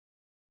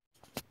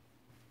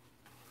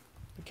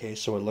Okay,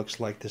 so it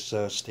looks like this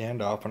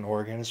standoff in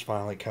Oregon has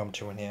finally come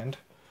to an end.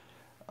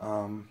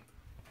 Um,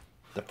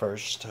 the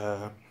first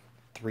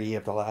three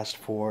of the last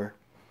four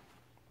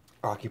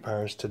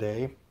occupiers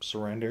today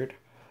surrendered.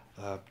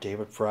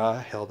 David Fry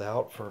held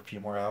out for a few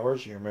more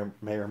hours.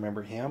 May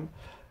remember him.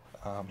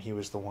 He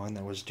was the one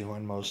that was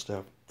doing most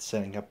of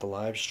setting up the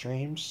live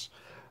streams.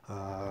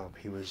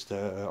 He was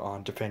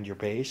on Defend Your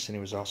Base, and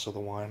he was also the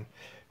one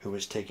who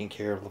was taking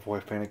care of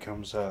Lavoy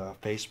Finicum's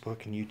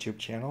Facebook and YouTube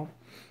channel.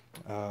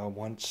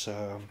 Once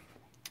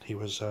he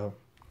was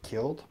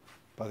killed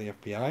by the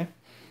FBI.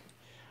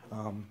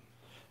 Um,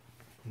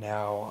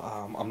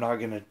 I'm not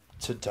going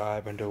to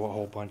dive into a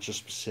whole bunch of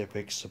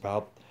specifics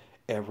about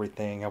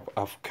everything.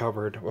 I've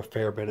covered a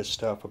fair bit of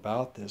stuff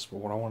about this, but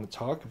what I want to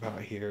talk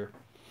about here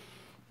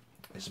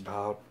is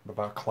about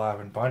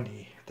Cliven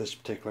Bundy at this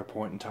particular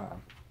point in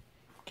time.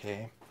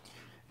 Okay,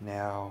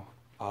 now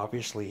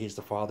obviously he's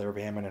the father of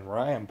Ammon and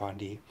Ryan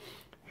Bundy,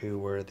 who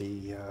were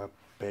the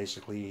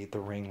basically the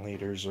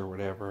ringleaders or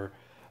whatever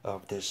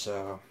of this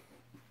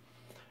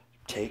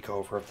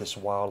takeover of this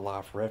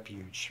wildlife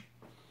refuge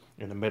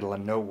in the middle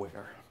of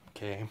nowhere.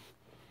 Okay,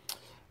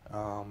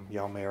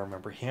 y'all may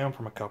remember him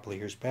from a couple of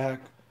years back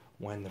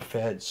when the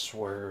feds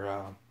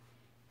were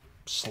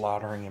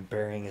slaughtering and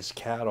burying his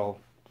cattle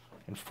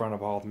in front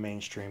of all the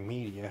mainstream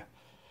media,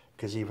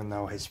 because even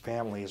though his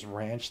family has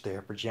ranched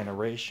there for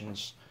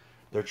generations,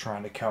 they're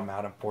trying to come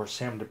out and force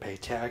him to pay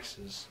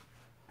taxes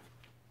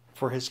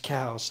for his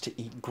cows to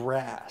eat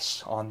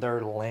grass on their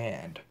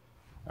land.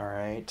 All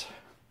right,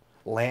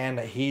 land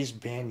that he's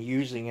been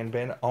using and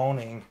been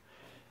owning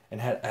and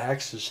had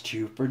access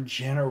to for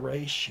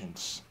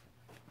generations.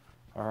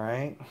 All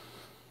right,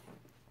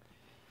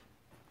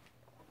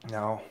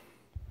 now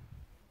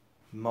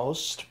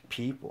most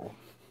people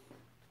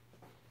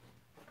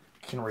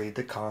can read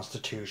the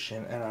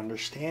Constitution and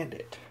understand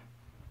it.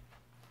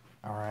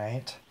 All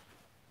right,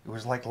 it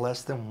was like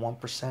less than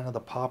 1% of the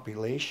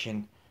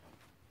population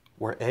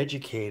were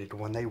educated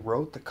when they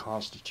wrote the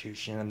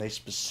Constitution, and they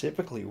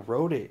specifically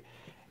wrote it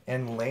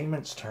in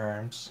layman's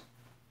terms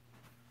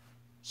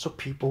so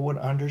people would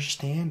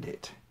understand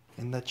it,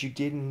 and that you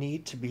didn't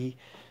need to be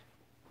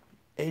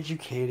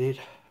educated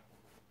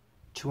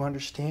to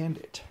understand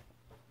it.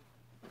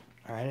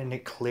 All right, and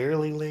it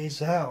clearly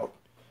lays out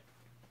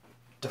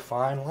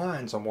defined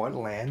lines on what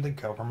land the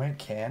government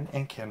can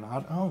and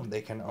cannot own.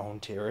 They can own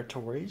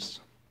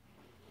territories,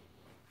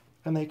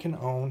 and they can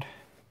own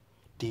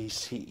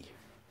DC.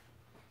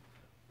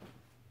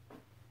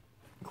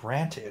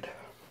 Granted,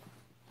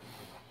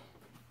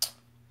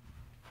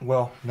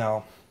 well,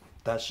 no,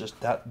 that's just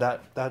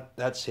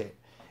that's it.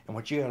 And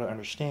what you got to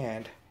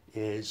understand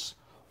is,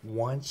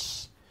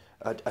 once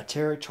a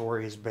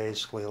territory is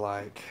basically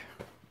like,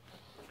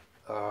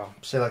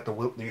 say like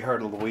you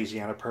heard of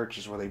Louisiana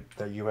Purchase, where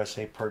the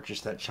USA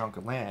purchased that chunk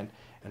of land,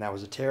 and that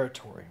was a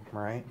territory,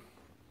 right?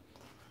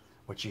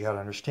 What you got to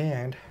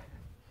understand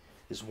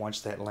is,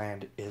 once that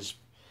land is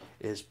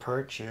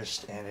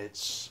purchased and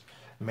it's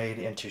made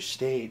into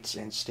states,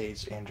 and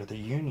states enter the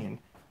Union,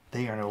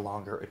 they are no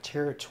longer a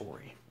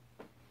territory.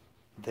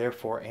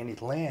 Therefore, any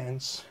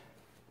lands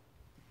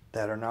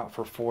that are not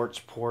for forts,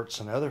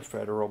 ports, and other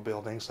federal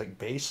buildings like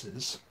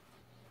bases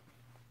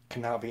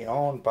cannot be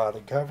owned by the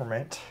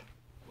government.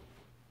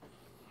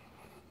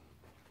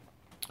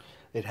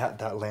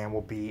 That land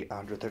will be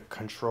under the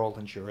control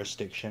and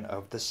jurisdiction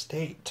of the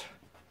state.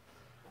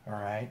 All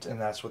right,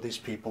 and that's what these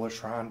people are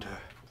trying to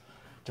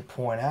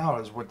point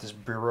out, is what this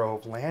Bureau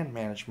of Land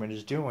Management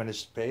is doing,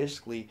 is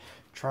basically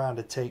trying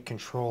to take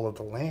control of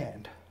the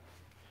land,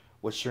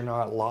 which they're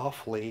not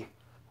lawfully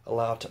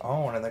allowed to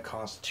own in the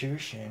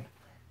Constitution.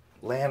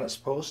 Land that's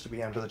supposed to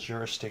be under the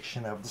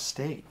jurisdiction of the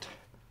state.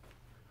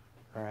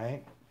 All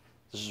right,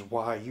 this is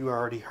why you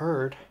already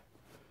heard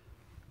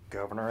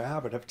Governor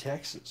Abbott of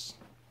Texas,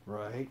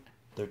 right?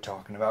 They're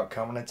talking about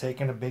coming and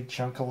taking a big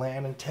chunk of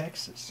land in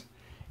Texas,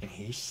 and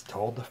he's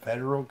told the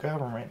federal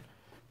government,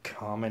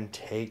 come and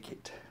take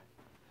it.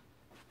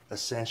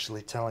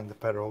 Essentially telling the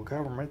federal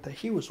government that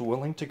he was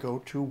willing to go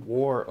to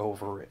war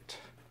over it.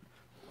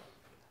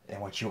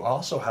 And what you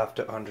also have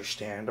to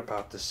understand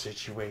about this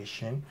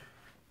situation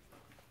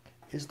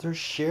is there's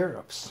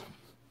sheriffs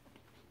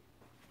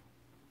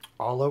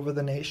all over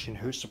the nation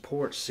who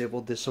support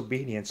civil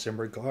disobedience in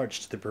regards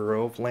to the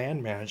Bureau of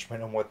Land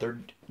Management and what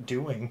they're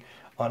doing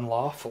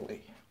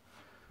unlawfully.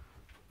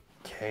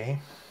 Okay?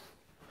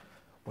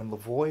 When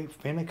Lavoy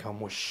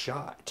Finicum was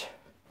shot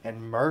and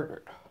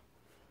murdered,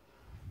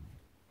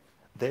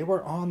 they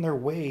were on their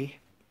way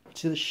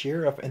to the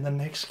sheriff in the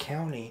next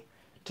county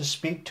to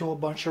speak to a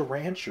bunch of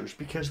ranchers,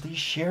 because the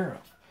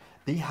sheriff,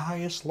 the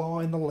highest law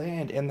in the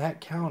land in that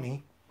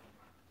county,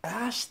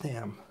 asked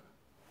them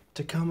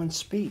to come and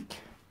speak.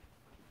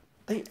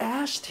 They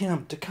asked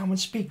him to come and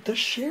speak. The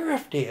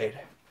sheriff did.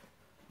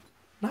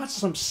 Not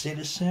some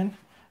citizen,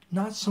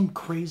 not some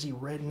crazy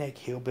redneck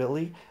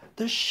hillbilly.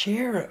 The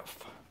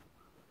sheriff.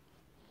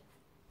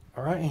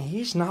 All right, and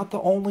he's not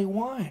the only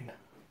one.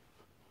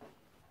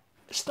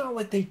 It's not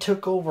like they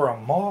took over a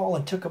mall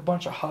and took a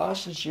bunch of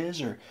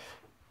hostages, or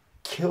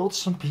killed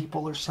some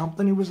people or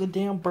something. It was a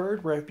damn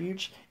bird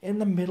refuge in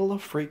the middle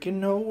of freaking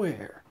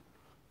nowhere.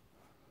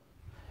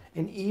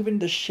 And even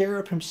the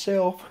sheriff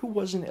himself, who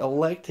wasn't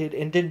elected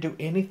and didn't do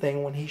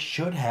anything when he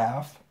should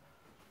have,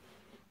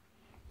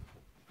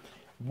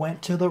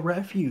 went to the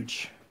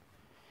refuge.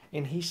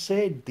 And he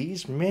said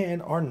these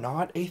men are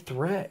not a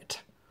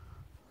threat.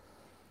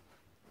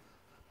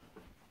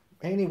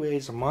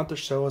 Anyways, a month or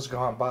so has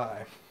gone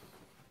by.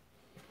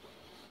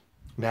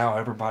 Now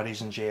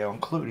everybody's in jail,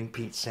 including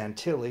Pete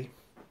Santilli.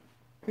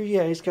 Who,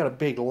 yeah, he's got a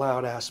big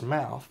loud ass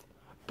mouth,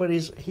 but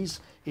he's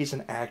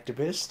an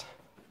activist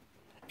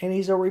and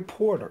he's a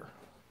reporter.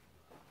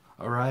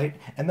 All right?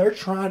 And they're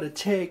trying to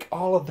take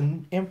all of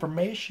the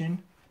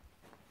information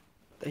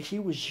that he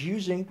was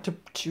using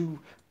to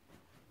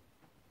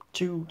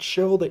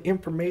show the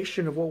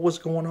information of what was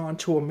going on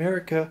to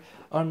America.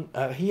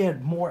 He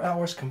had more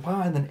hours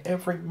combined than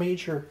every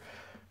major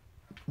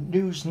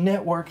news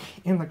network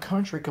in the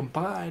country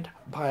combined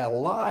by a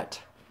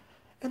lot.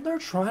 And they're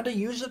trying to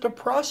use it to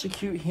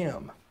prosecute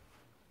him.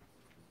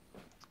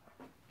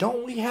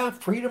 Don't we have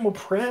freedom of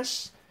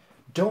press?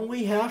 Don't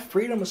we have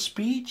freedom of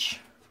speech?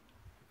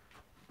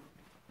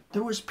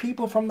 There was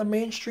people from the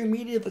mainstream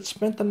media that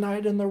spent the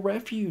night in the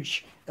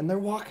refuge, and they're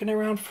walking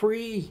around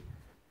free.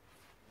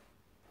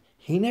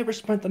 He never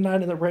spent the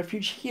night in the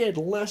refuge. He had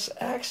less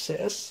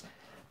access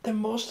than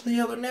most of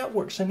the other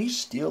networks, and he's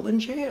still in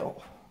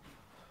jail.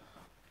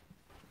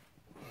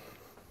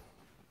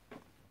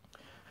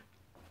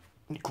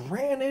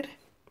 Granted,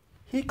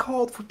 he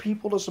called for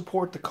people to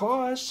support the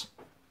cause.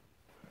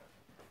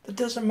 That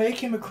doesn't make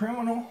him a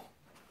criminal.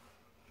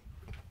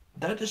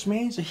 That just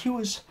means that he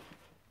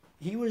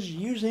was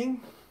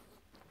using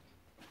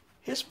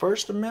his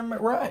First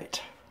Amendment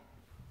right.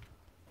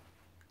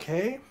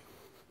 Okay?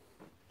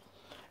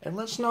 And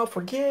let's not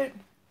forget,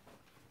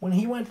 when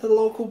he went to the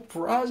local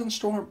Verizon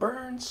store in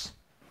Burns,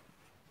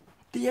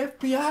 the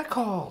FBI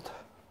called.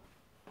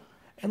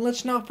 And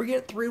let's not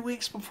forget, 3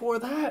 weeks before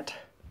that,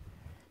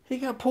 he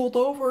got pulled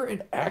over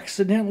and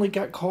accidentally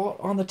got caught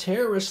on the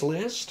terrorist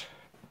list.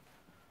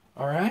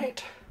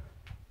 Alright?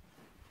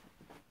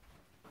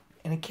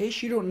 And in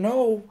case you don't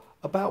know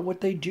about what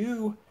they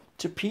do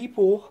to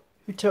people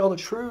who tell the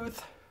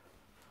truth,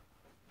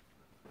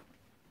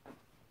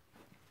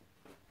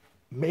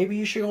 maybe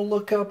you should go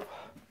look up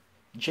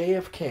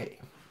JFK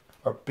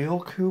or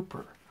Bill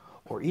Cooper,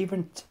 or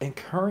even in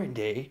current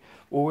day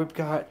where we've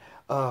got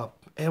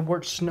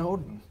Edward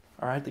Snowden,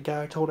 alright, the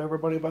guy who told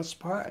everybody about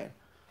spying.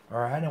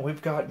 Alright, and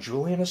we've got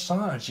Julian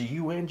Assange. The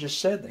UN just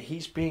said that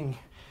he's being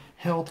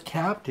held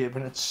captive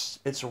and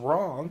it's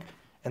wrong,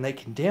 and they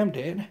condemned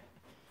it.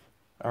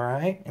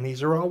 Alright, and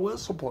these are all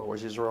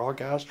whistleblowers. These are all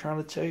guys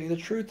trying to tell you the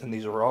truth, and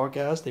these are all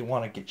guys, they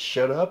want to get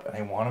shut up and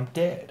they want them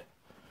dead.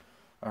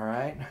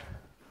 Alright?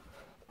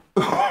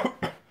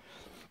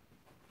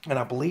 And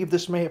I believe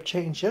this may have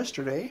changed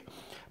yesterday,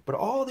 but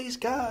all these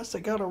guys that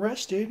got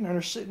arrested and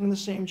are sitting in the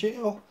same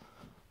jail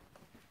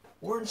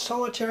were in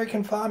solitary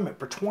confinement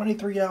for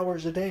 23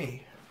 hours a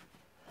day.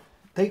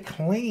 They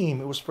claim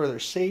it was for their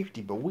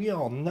safety, but we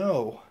all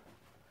know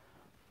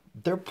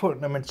they're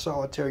putting them in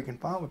solitary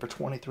confinement for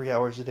 23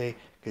 hours a day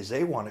because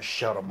they want to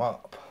shut them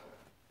up.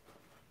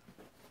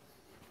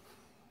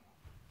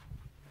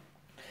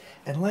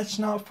 And let's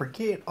not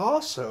forget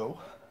also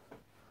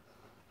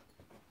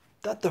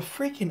that the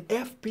freaking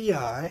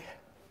FBI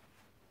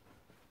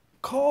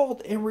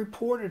called and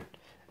reported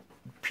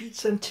Pete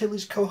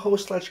Santilli's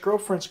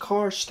co-host/girlfriend's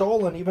car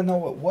stolen, even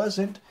though it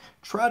wasn't,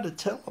 tried to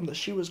tell him that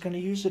she was going to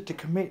use it to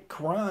commit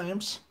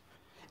crimes,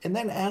 and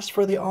then asked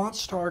for the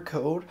OnStar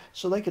code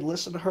so they could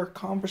listen to her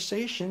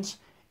conversations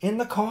in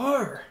the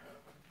car.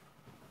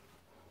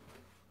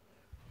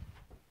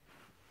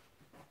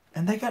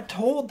 And they got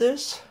told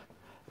this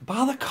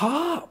by the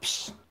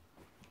cops.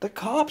 The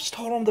cops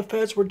told them the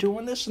feds were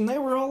doing this, and they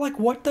were all like,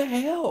 what the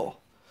hell?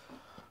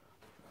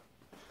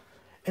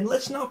 And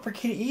let's not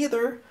forget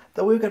either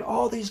that we've got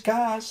all these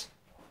guys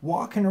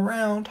walking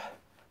around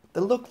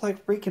that look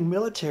like freaking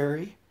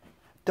military,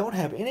 don't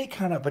have any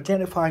kind of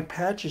identifying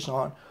patches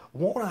on,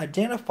 won't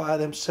identify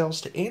themselves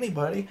to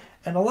anybody,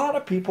 and a lot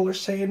of people are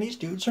saying these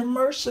dudes are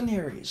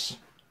mercenaries.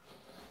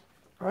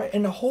 Right?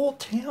 And the whole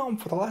town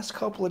for the last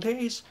couple of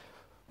days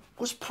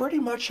was pretty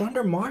much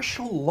under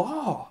martial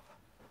law.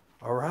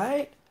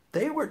 Alright?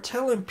 They were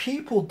telling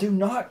people, do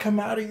not come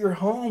out of your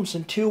homes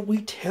until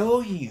we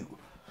tell you.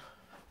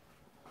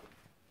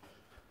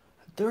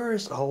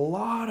 There's a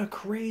lot of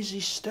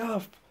crazy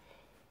stuff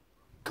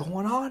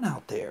going on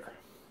out there.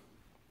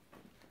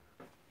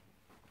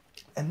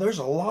 And there's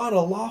a lot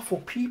of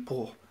lawful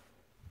people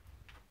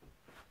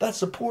that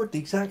support the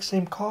exact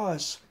same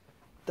cause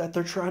that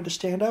they're trying to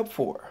stand up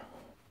for.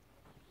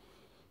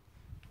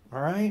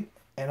 Alright?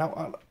 And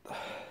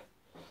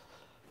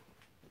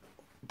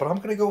but I'm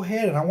going to go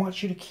ahead and I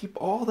want you to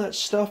keep all that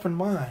stuff in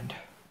mind.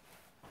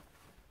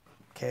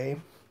 Okay?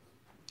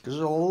 Because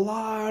there's a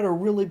lot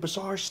of really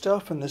bizarre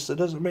stuff in this that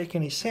doesn't make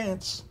any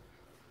sense.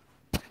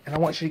 And I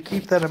want you to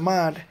keep that in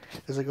mind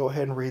as I go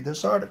ahead and read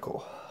this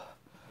article.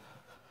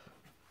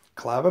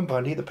 Cliven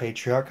Bundy, the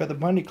patriarch of the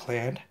Bundy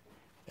clan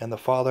and the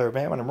father of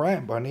Ammon and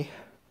Ryan Bundy,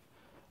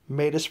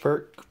 made his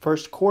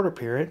first court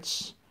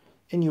appearance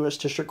in U.S.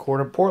 District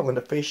Court in Portland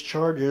to face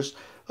charges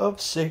of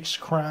 6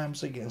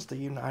 crimes against the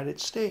United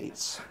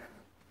States.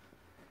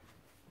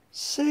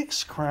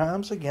 6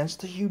 crimes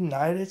against the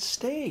United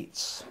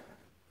States.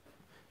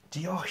 Do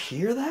y'all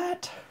hear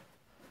that?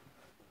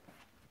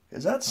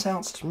 Because that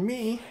sounds to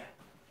me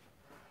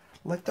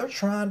like they're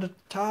trying to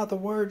tie the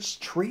words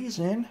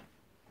treason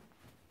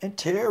and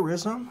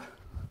terrorism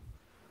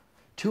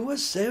to a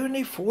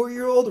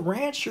 74-year-old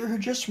rancher who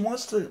just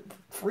wants to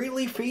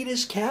freely feed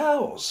his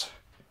cows.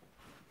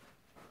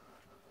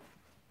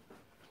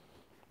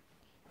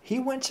 He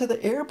went to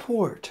the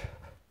airport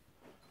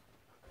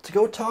to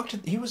go talk to,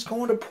 he was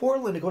going to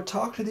Portland to go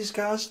talk to these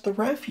guys at the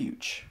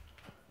refuge.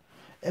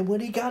 And when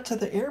he got to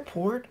the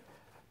airport,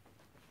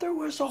 there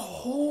was a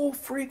whole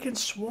freaking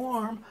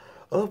swarm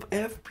of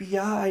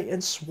FBI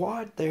and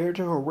SWAT there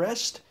to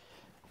arrest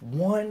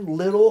one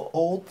little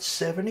old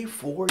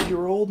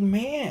 74-year-old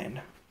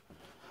man.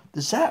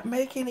 Does that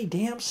make any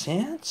damn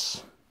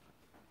sense?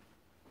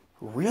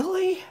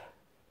 Really?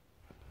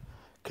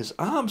 Because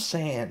I'm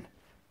saying,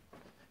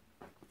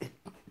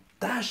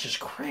 that's just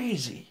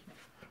crazy.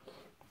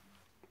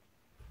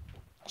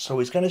 So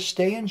he's going to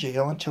stay in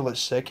jail until his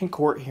second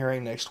court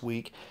hearing next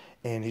week,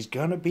 and he's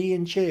going to be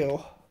in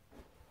jail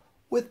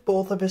with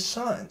both of his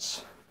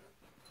sons.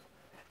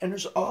 And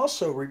there's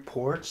also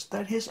reports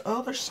that his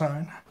other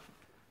son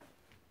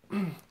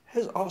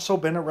has also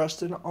been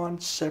arrested on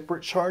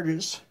separate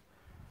charges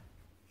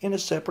in a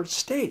separate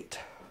state.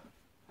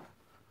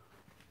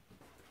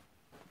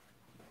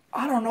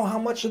 I don't know how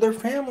much of their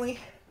family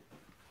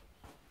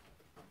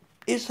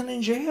isn't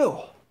in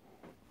jail.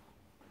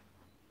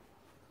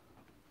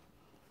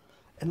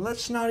 And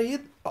let's not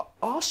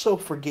also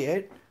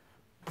forget,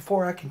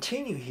 before I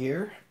continue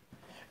here,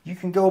 you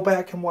can go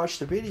back and watch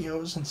the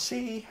videos and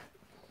see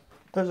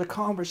there's a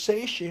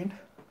conversation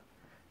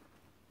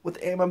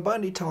with Ammon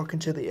Bundy talking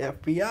to the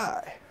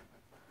FBI.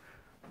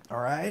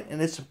 Alright?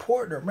 And it's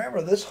important to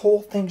remember this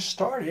whole thing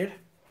started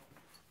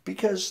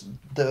because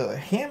the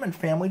Hammond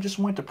family just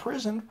went to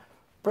prison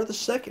for the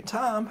second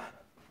time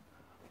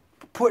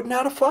for putting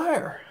out a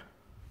fire.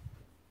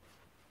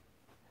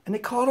 And they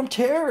called them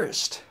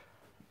terrorists.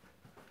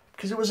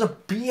 Because it was a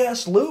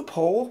BS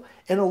loophole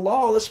in a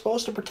law that's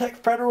supposed to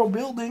protect federal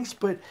buildings,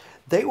 but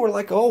they were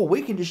like, oh,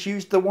 we can just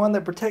use the one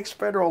that protects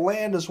federal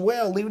land as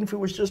well, even if it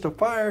was just a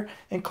fire,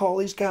 and call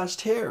these guys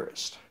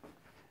terrorists.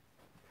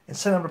 And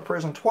send them to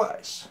prison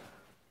twice.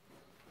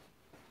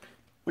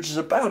 Which is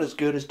about as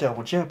good as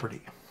double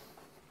jeopardy.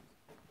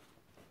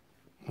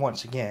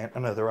 Once again,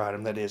 another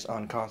item that is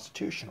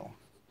unconstitutional.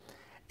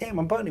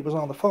 Ammon Bundy was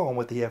on the phone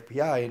with the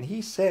FBI, and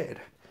he said,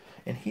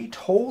 and he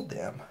told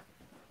them,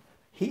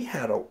 he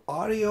had an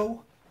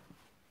audio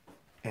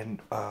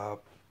and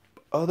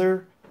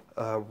other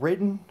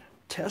written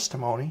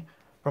testimony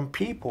from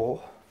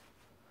people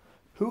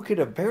who could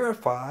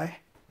verify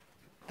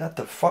that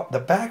the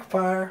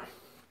fire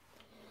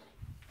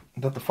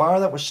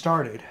that was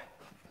started,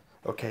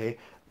 okay,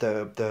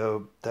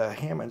 the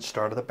Hammond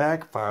started the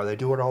backfire. They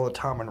do it all the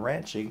time in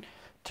ranching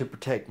to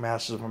protect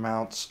massive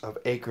amounts of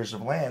acres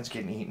of lands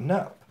getting eaten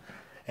up.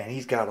 And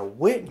he's got a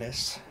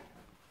witness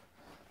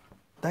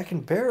that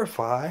can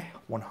verify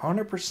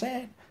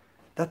 100%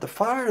 that the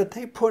fire that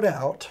they put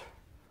out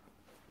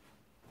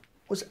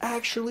was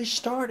actually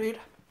started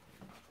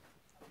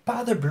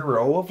by the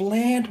Bureau of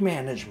Land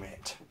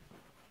Management.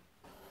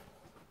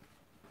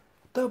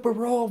 The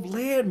Bureau of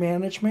Land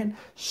Management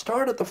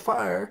started the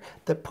fire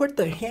that put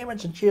the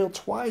Hammonds in jail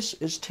twice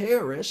as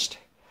terrorists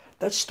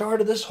that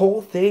started this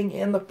whole thing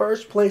in the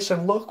first place,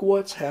 and look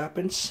what's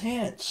happened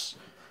since.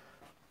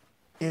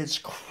 It's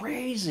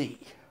crazy.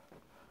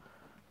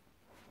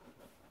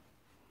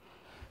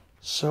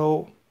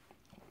 So,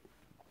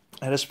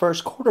 at his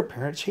first court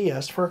appearance, he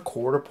asked for a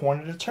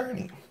court-appointed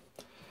attorney.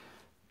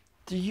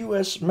 The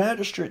U.S.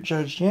 Magistrate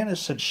Judge Janice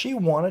said she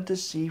wanted to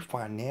see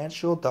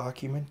financial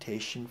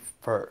documentation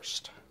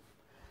first.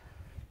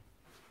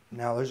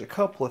 Now, there's a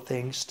couple of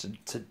things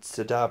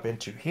to dive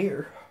into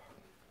here.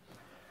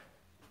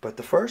 But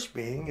the first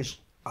being is,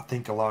 I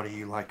think a lot of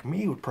you like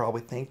me would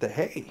probably think that,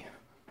 hey,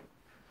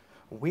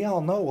 we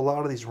all know a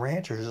lot of these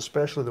ranchers,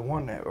 especially the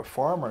one that are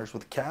farmers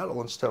with cattle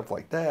and stuff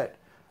like that,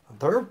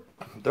 they're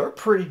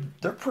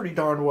pretty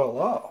darn well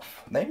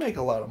off. They make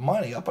a lot of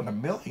money, up in the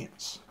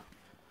millions.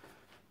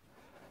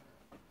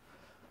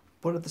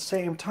 But at the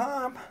same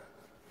time,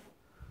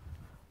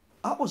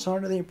 I was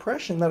under the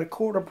impression that a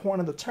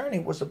court-appointed attorney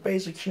was a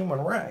basic human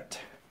right.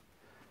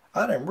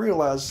 I didn't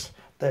realize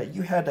that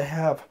you had to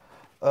have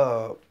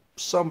have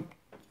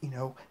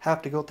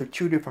to go through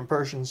 2 different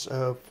versions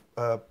of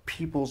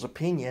people's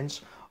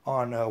opinions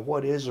on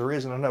what is or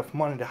isn't enough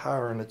money to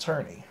hire an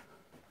attorney.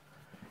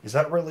 Is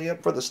that really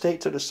up for the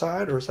state to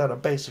decide, or is that a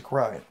basic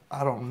right?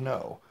 I don't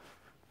know.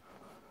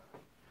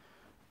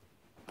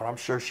 But I'm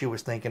sure she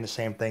was thinking the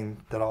same thing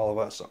that all of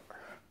us are.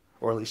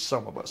 Or at least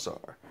some of us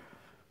are.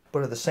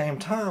 But at the same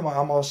time,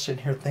 I'm all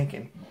sitting here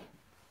thinking,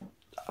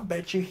 I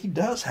bet you he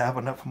does have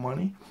enough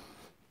money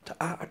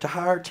to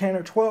hire 10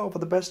 or 12 of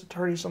the best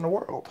attorneys in the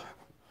world.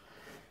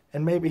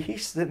 And maybe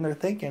he's sitting there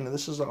thinking,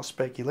 this is all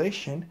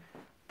speculation,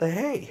 that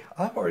hey,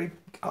 I've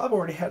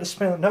already had to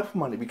spend enough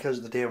money because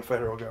of the damn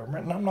federal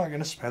government, and I'm not going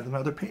to spend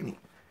another penny.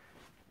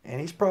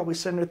 And he's probably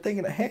sitting there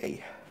thinking,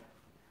 hey,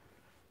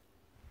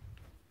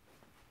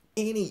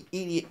 any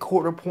idiot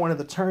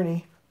court-appointed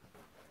attorney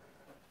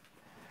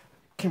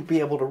can be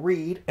able to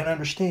read and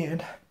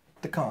understand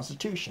the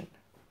Constitution,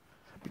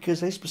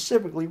 because they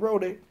specifically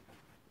wrote it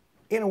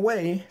in a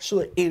way so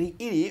that any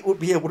idiot would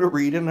be able to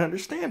read and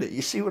understand it.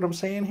 You see what I'm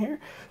saying here?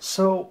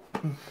 So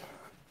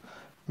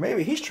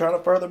maybe he's trying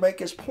to further make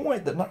his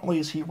point that not only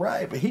is he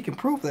right, but he can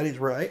prove that he's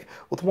right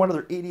with one of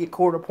their idiot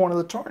court-appointed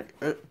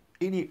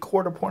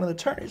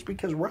attorneys,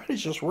 because right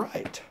is just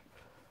right.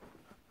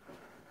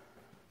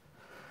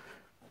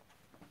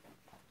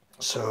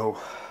 So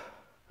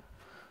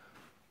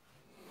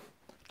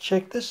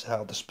check this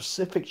out, the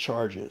specific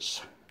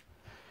charges.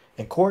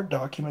 In court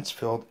documents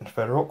filed in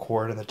federal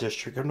court in the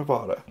District of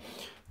Nevada,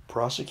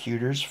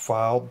 prosecutors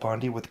filed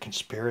Bundy with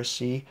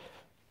conspiracy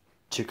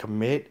to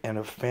commit an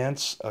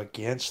offense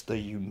against the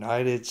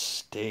United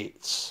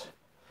States,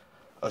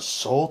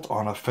 assault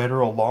on a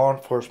federal law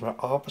enforcement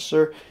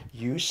officer,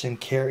 use and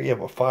carry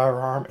of a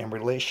firearm in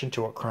relation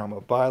to a crime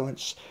of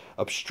violence,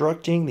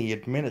 obstructing the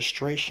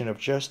administration of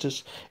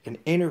justice, and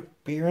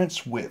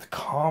interference with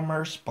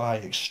commerce by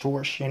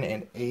extortion,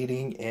 and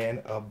aiding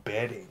and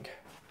abetting.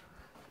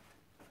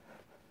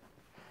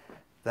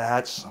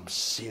 That's some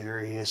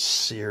serious,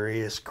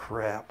 serious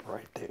crap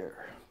right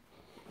there.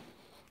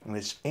 And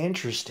it's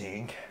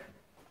interesting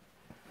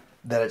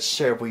that it's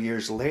several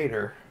years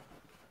later,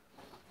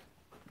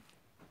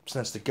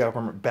 since the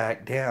government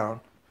backed down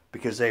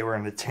because they were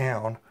in a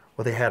town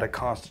where they had a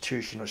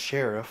constitutional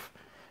sheriff,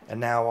 and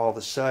now all of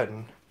a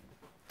sudden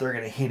they're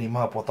going to hit him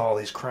up with all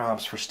these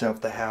crimes for stuff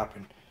that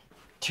happened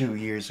 2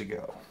 years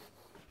ago.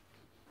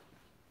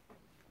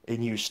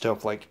 And use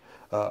stuff like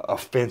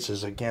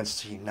offenses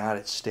against the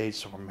United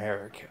States of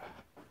America.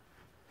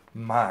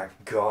 My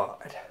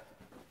God.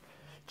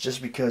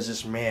 Just because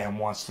this man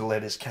wants to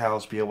let his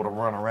cows be able to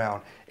run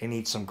around and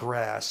eat some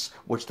grass,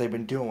 which they've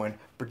been doing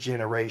for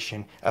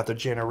generation after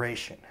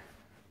generation.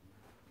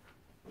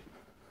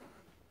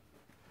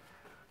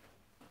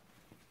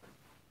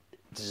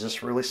 Does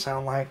this really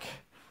sound like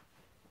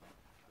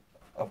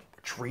a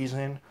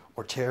treason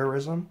or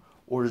terrorism?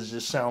 Or does it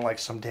just sound like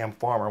some damn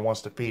farmer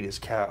wants to feed his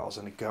cows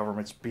and the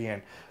government's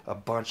being a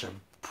bunch of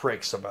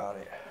pricks about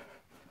it?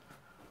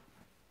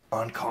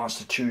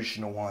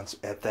 Unconstitutional ones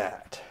at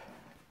that.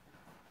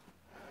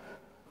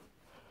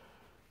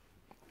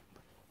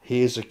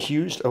 He is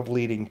accused of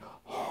leading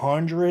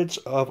hundreds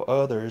of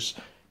others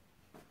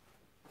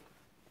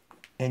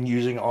and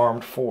using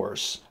armed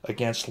force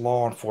against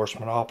law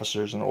enforcement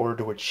officers in order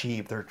to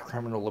achieve their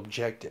criminal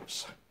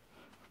objectives.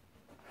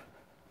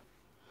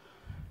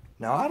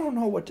 Now, I don't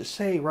know what to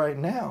say right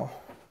now,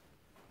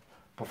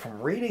 but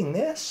from reading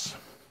this,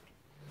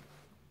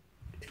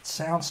 it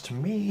sounds to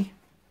me,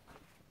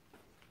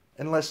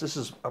 unless this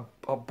is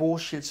a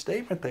bullshit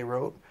statement they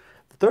wrote,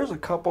 that there's a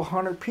couple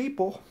hundred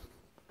people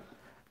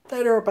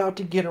that are about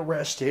to get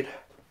arrested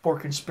for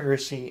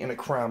conspiracy and a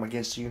crime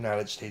against the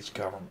United States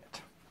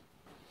government.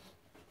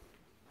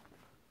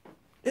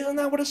 Isn't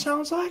that what it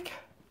sounds like?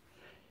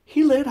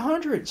 He led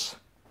hundreds.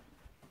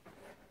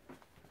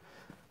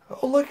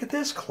 Oh, look at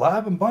this.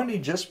 Cliven Bundy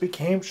just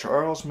became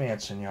Charles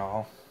Manson,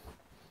 y'all.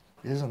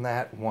 Isn't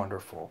that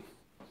wonderful?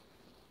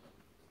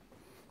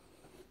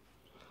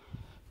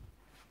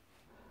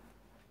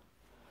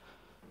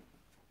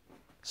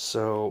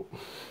 So,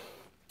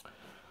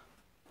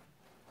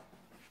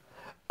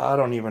 I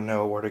don't even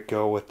know where to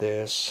go with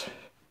this.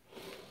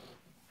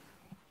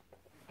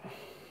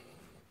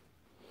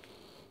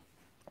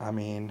 I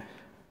mean,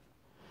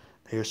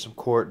 here's some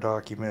court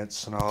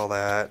documents and all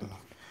that. And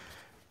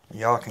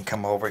y'all can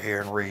come over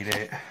here and read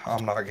it.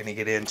 I'm not going to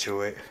get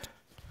into it.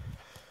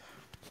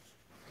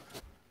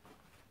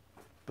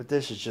 But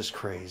this is just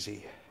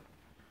crazy.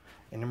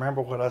 And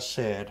remember what I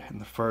said in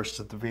the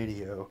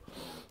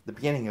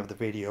beginning of the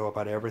video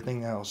about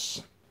everything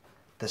else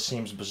that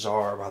seems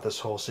bizarre about this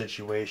whole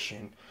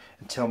situation,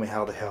 and tell me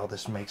how the hell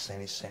this makes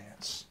any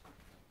sense.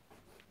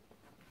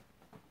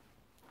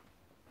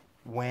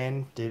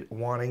 When did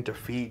wanting to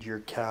feed your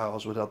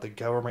cows without the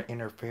government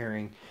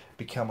interfering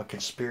become a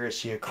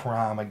conspiracy, a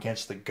crime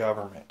against the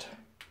government?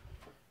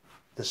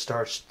 This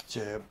starts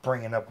to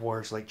bringing up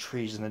words like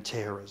treason and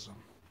terrorism.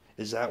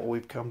 Is that what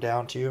we've come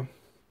down to?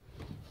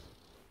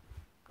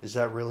 Is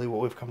that really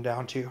what we've come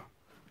down to?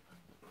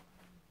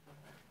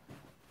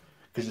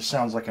 Because it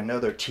sounds like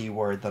another T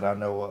word that I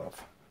know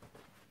of.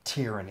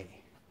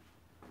 Tyranny.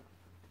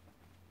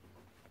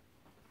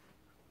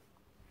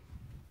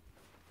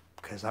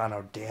 Because I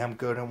know damn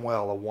good and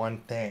well of one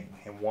thing,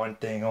 and one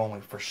thing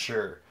only for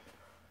sure.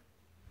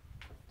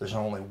 There's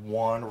only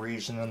one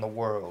reason in the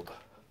world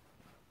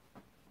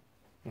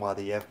why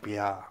the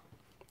FBI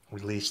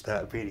released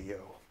that video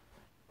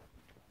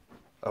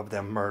of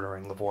them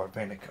murdering LaVoy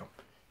Vinicum.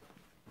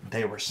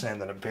 they were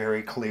sending a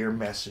very clear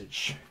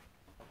message.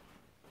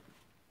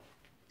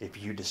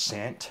 If you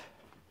dissent,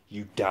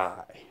 you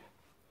die.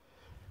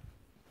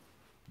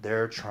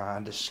 They're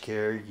trying to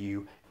scare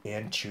you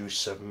into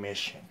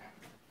submission.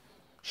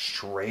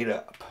 Straight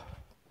up.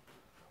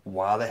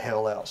 Why the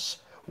hell else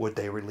would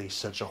they release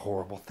such a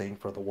horrible thing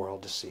for the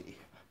world to see?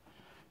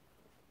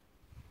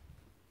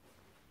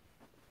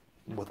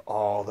 With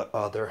all the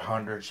other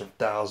hundreds of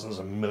thousands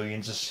and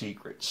millions of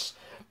secrets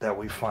that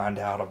we find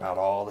out about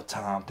all the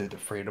time through the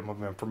Freedom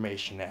of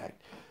Information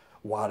Act,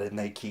 why didn't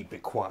they keep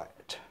it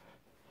quiet?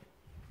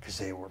 Because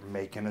they were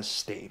making a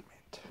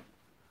statement.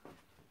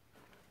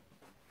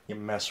 You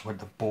mess with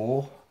the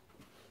bull,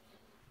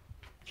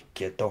 you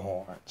get the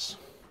horns.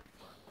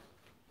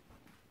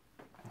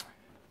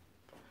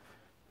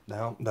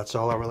 Now, that's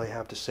all I really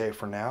have to say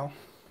for now.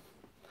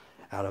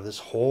 Out of this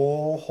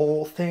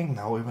whole thing,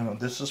 though, even though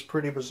this is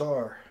pretty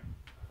bizarre,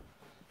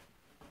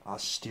 I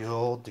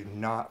still do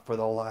not, for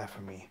the life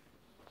of me,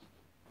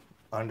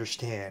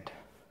 understand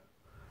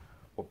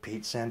what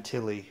Pete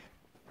Santilli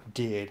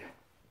did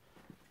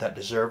that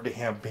deserved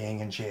him being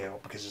in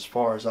jail. Because as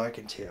far as I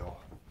can tell,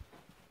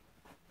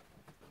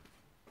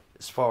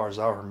 as far as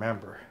I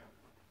remember,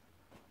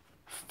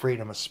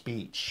 freedom of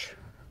speech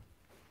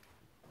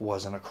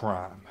wasn't a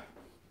crime.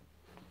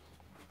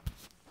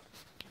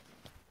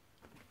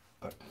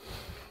 But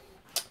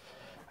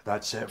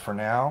that's it for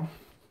now.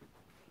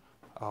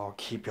 I'll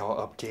keep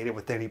y'all updated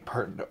with any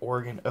pertinent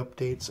Oregon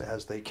updates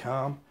as they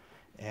come.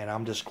 And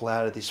I'm just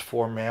glad that these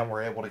 4 men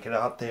were able to get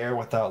out there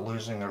without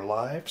losing their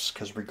lives.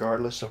 Because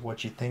regardless of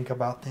what you think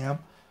about them,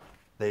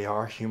 they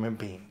are human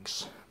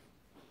beings.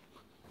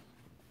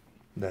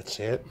 That's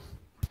it.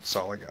 That's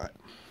all I got.